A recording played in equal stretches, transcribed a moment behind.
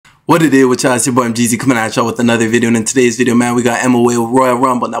What it is with y'all, it's your boy MGZ coming at y'all with another video. And in today's video, man, we got Emiway with Royal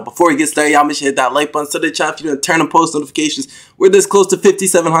Rumble. Now, before we get started, y'all make sure to hit that like button, sub to the channel if you didn't turn on post notifications. We're this close to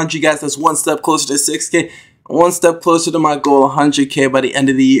 5,700, guys. That's one step closer to 6K. One step closer to my goal, 100K by the end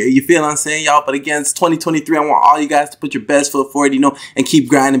of the year. You feel what I'm saying, y'all? But again, it's 2023. I want all you guys to put your best foot forward, and keep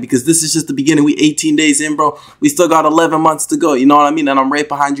grinding, because this is just the beginning. We 18 days in, bro. We still got 11 months to go. You know what I mean? And I'm right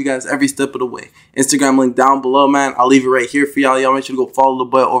behind you guys every step of the way. Instagram link down below, man. I'll leave it right here for y'all. Y'all make sure to go follow the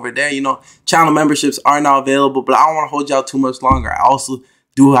boy over there. Channel memberships are now available, but I don't want to hold y'all too much longer. I also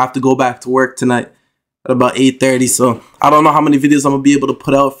do have to go back to work tonight at about 8:30, so I don't know how many videos I'm gonna be able to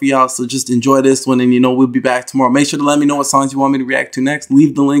put out for y'all, so just enjoy this one, and we'll be back tomorrow. Make sure to let me know what songs you want me to react to next.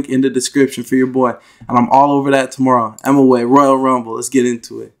 Leave the link in the description for your boy, and I'm all over that tomorrow. Emiway, Royal Rumble, let's get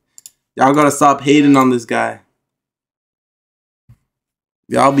into it. Y'all gotta stop hating on this guy.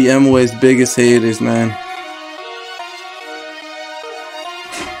 Y'all be Emiway's biggest haters, man.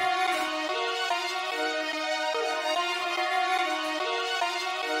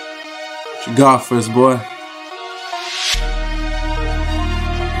 What you got for us, boy?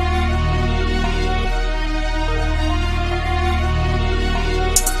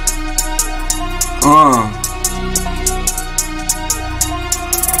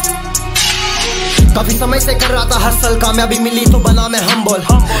 काफी समय से कर रहा था hustle, कामयाबी मिली तो बना मैं हम्बल,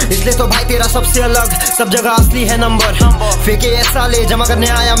 इसलिए तो भाई तेरा सबसे अलग, सब जगह असली है नंबर। फेंके ऐसा ले जमा करने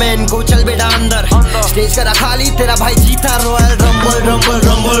आया मैं इनको, चल बेटा अंदर, स्टेज करा खाली तेरा भाई जीता royal rumble rumble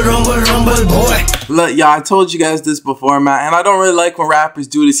rumble rumble rumble boy. Look, yeah, I told you guys this before, man, and I don't really like when rappers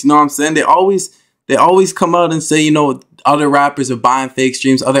do this. You know what I'm saying? They always come out and say, other rappers are buying fake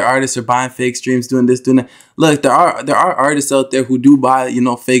streams, other artists are buying fake streams, doing this, doing that. Look, there are artists out there who do buy,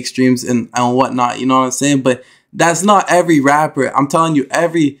 fake streams and whatnot, you know what I'm saying? But that's not every rapper. I'm telling you,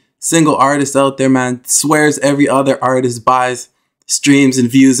 every single artist out there, man, swears every other artist buys streams and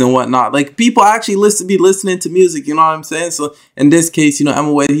views and whatnot. Like, people actually be listening to music, you know what I'm saying? So in this case,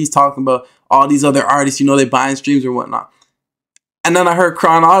 Emiway, he's talking about all these other artists, they buying streams or whatnot. And then I heard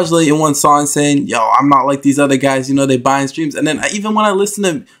Chronologically in one song saying, yo, I'm not like these other guys, they buying streams. And then even when I listen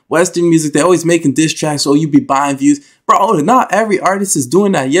to Western music, they always making diss tracks, so you be buying views. Bro, not every artist is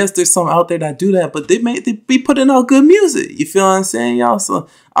doing that. Yes, there's some out there that do that, but they be putting out good music. You feel what I'm saying, y'all? So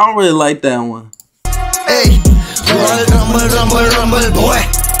I don't really like that one. Hey, Royal Rumble, Rumble, Rumble, boy.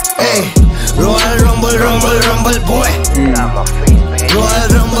 Hey, Royal Rumble, Rumble, Rumble, boy. Royal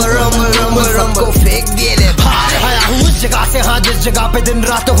Rumble, Rumble, Rumble, Rumble, fake deal है भाई। आया हूँ उस जगह से, हाँ जिस जगह पे दिन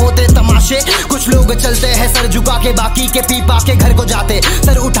रात होते तमाशे। कुछ लोग चलते हैं सर झुका के, बाकी के पी पा के घर को जाते,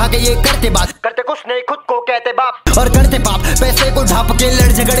 सर उठा के ये करते बात, करते कुछ नहीं खुद को कहते बाप और करते पाप। पैसे को ढाप के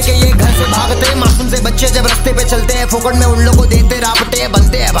लड़ झगड़ के ये घर से भागते, मासूम से बच्चे जब रास्ते पे चलते हैं, फोकट में उन लोगों को देते रापटे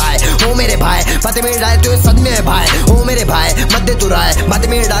बनते हैं भाई। ओ मेरे भाई बातें में डालते हुए सदमे है भाई, ओ मेरे भाई मध्य तू राय बातें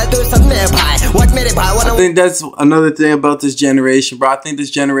में डालते हुए सदमे है भाई। What मेरे भाई? I think that's another thing about this generation, bro. I think this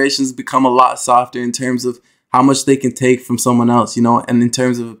generation's become a lot softer in terms of how much they can take from someone else, and in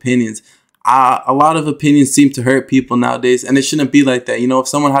terms of opinions. A lot of opinions seem to hurt people nowadays, and it shouldn't be like that. If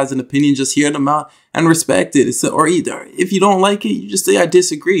someone has an opinion, just hear them out and respect it. Or either, if you don't like it, you just say, I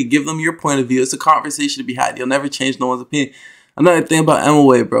disagree. Give them your point of view. It's a conversation to be had. You'll never change no one's opinion. Another thing about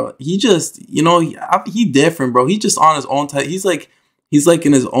Emiway, bro, he just, he different, bro. He just on his own type. He's like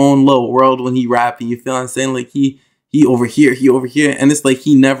in his own little world when he rapping. You feel what I'm saying? Like he over here, and it's like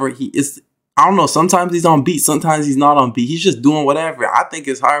I don't know, sometimes he's on beat, sometimes he's not on beat. He's just doing whatever. I think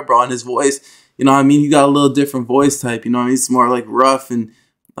it's hard, bro, and his voice, he got a little different voice type, he's more like rough and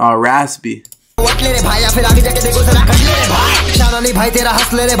raspy. भाई फिर आगे जाके देखो जरा कर ले रे भाई, शाना नहीं भाई तेरा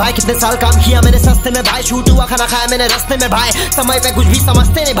हंस ले रे भाई। कितने साल काम किया मैंने सस्ते में भाई, छूट हुआ खाना खाया मैंने रास्ते में भाई, समय पे कुछ भी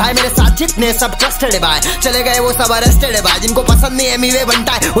समझते नहीं भाई। मेरे साथ जितने सब ट्रस्टेड है भाई, चले गए वो सब अरेस्टेड है भाई। जिनको पसंद नहीं एमीवे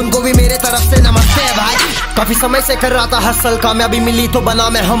बनता है, उनको भी मेरे तरफ से नमस्ते है भाई। काफी समय से कर रहा था हसल, कामयाबी मिली तो बना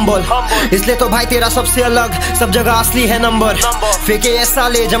मैं हम्बल, इसलिए तो भाई तेरा सबसे अलग, सब जगह असली है नंबर। फेंके ऐसा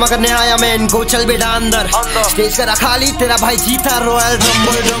ले जमा करने आया मैं इनको, चल बेटा अंदर, स्टेज करा खाली तेरा भाई जीता royal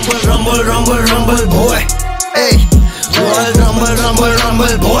rumble rumble rumble rumble rumble boy, hey, Royal Rumble, Rumble,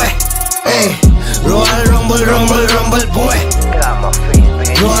 Rumble, boy, hey, Royal Rumble, Rumble, Rumble, boy,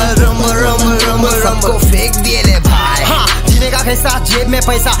 Royal Rumble, Rumble, Rumble, सबको फेंक दिए ले भाई। हाँ, जीने का कैसा, जेब में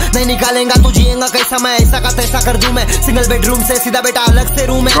पैसा नहीं निकालेगा तो जिएगा कैसा? मैं ऐसा का तैसा कर दूं मैं, सिंगल बेडरूम से सीधा बेटा अलग से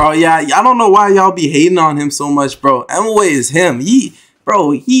रूम है। Bro, yeah, I don't know why y'all be hating on him so much, bro. Emiway is him.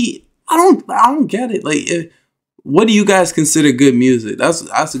 I don't get it. Like, what do you guys consider good music?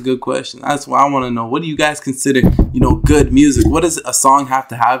 That's a good question. That's what I want to know. What do you guys consider, good music? What does a song have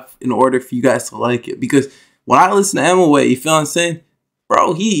to have in order for you guys to like it? Because when I listen to Emiway, you feel what I'm saying?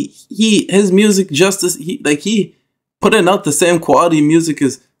 Bro, his music he putting out the same quality music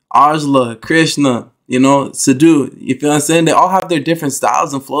as Ajla, Krishna, you know, Sidhu. You feel what I'm saying? They all have their different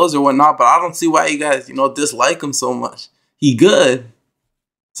styles and flows or whatnot, but I don't see why you guys, you know, dislike him so much. He good.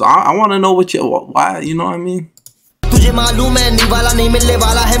 So I want to know why, you know what I mean? तुझे मालूम है नी वाला नहीं मिलने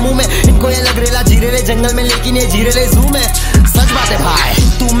वाला है मुंह में इनको ये लग रेला जीरे ले जंगल में लेकिन ये जीरे ले जू में सच बात है भाई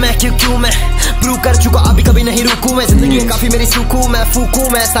तू मैं क्यों मैं प्रूव कर चुका अभी कभी नहीं रुकूं मैं जिंदगी है काफी मेरी सुकूं मैं फूकूं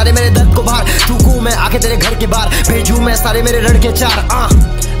मैं सारे मेरे दर्द को बाहर थूकूं मैं आके तेरे घर के बाहर भेजूं मैं सारे मेरे लड़के चार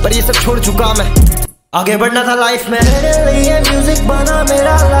पर ये सब छोड़ चुका मैं आगे बढ़ना था लाइफ में मेरे लिए म्यूजिक बना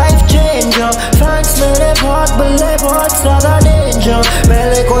मेरा लाइफ चेंजर फैंस मेरे बहुत बल्ले बहुत ज्यादा डेंजर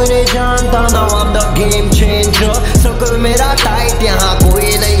पहले कोई नहीं जानता ना I am the game changer circle मेरा टाइट यहाँ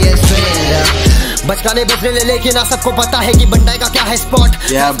कोई नहीं है स्ट्रेंजर बचकाने बदले ले लेकिन ना सबको पता है कि बंडाई का क्या है spot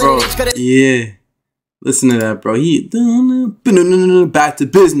yeah bro yeah listen to that bro he back to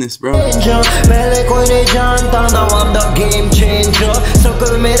business bro पहले कोई नहीं जानता ना I am the game changer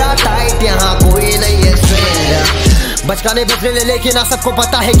circle मेरा टाइट यहाँ कोई नहीं है स्ट्रेंजर बचकाने बदले ले लेकिन ना सबको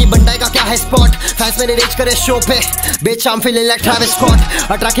पता है कि बंडाई का क्या है स्पॉट फैंस मेरे रेज करे शो पे बेच शाम फीलिंग लाइक ट्रैविस स्कॉट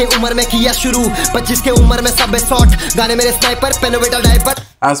 18 की उम्र में किया शुरू 25 की उम्र में सब शॉट गाने मेरे sniper पेनोवेटर diaper.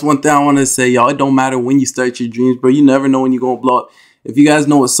 That's one thing I want to say, y'all. It don't matter when you start your dreams, bro. You never know when you're gonna blow up. If you guys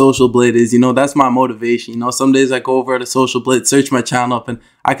know what Social Blade is, you know, that's my motivation. You know, some days I go over to Social Blade, search my channel up, and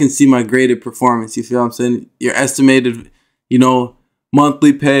I can see my graded performance. You feel what I'm saying? Your estimated, you know,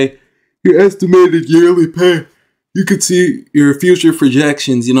 monthly pay, your estimated yearly pay. You could see your future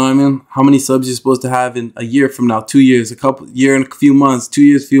projections, you know what I mean? How many subs you're supposed to have in a year from now, 2 years, year and a few months, 2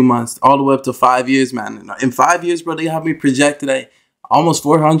 years, few months, all the way up to 5 years, man. In 5 years, bro, they have me projected at almost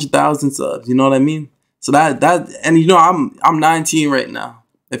 400,000 subs, you know what I mean? So and you know, I'm 19 right now.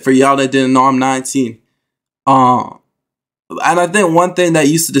 And for y'all that didn't know, I'm 19. And I think one thing that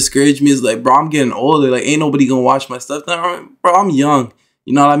used to discourage me is like, bro, I'm getting older. Like, ain't nobody gonna watch my stuff. Bro, I'm young.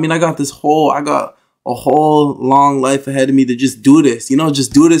 You know what I mean? I got a whole long life ahead of me to just do this. You know,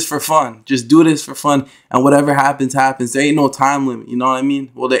 just do this for fun. Just do this for fun. And whatever happens, happens. There ain't no time limit. You know what I mean?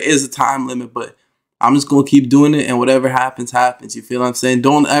 Well, there is a time limit, but I'm just going to keep doing it, and whatever happens, happens. You feel what I'm saying?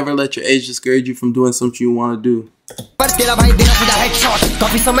 Don't ever let your age discourage you from doing something you want to do. पर तेरा भाई देना सीधा headshot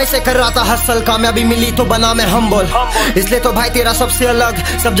काफी समय से कर रहा था हसल कामयाबी मिली तो बना मैं हम्बल इसलिए तो भाई तेरा सबसे अलग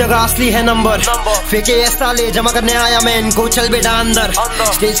सब जगह असली है नंबर फेंके ऐसा ले जमा करने आया मैं इनको चल बेटा अंदर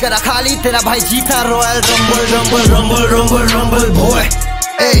स्टेज करा खाली तेरा भाई जीता royal rumble rumble rumble rumble rumble boy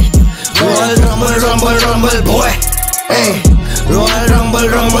royal rumble rumble rumble boy royal rumble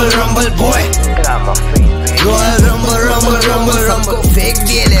rumble rumble boy royal rumble rumble rumble सबको फेंक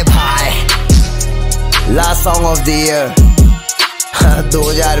दिए ले भाई last song of the year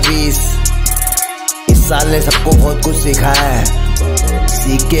 2020 इस साल ने सबको बहुत कुछ सिखाया है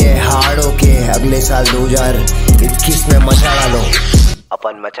सीख के हार्ड होके अगले साल 2021 में मचा डालो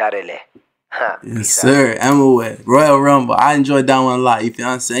अपन मचा रहे ले. Yes, sir. Emiway, Royal Rumble. I enjoyed that one a lot. You feel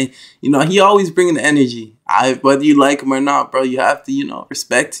what I'm saying? You know, he always bringing the energy. Whether you like him or not, bro, you have to, you know,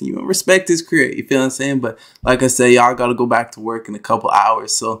 respect his career. You feel what I'm saying? But like I say, y'all got to go back to work in a couple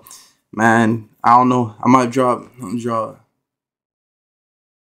hours. So, man, I don't know. I might drop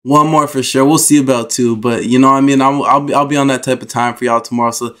one more for sure. We'll see about 2. But, you know what I mean? I'll be on that type of time for y'all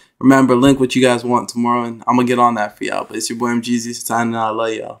tomorrow. So, remember, link what you guys want tomorrow. And I'm going to get on that for y'all. But it's your boy MGZ signing out. I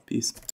love y'all. Peace.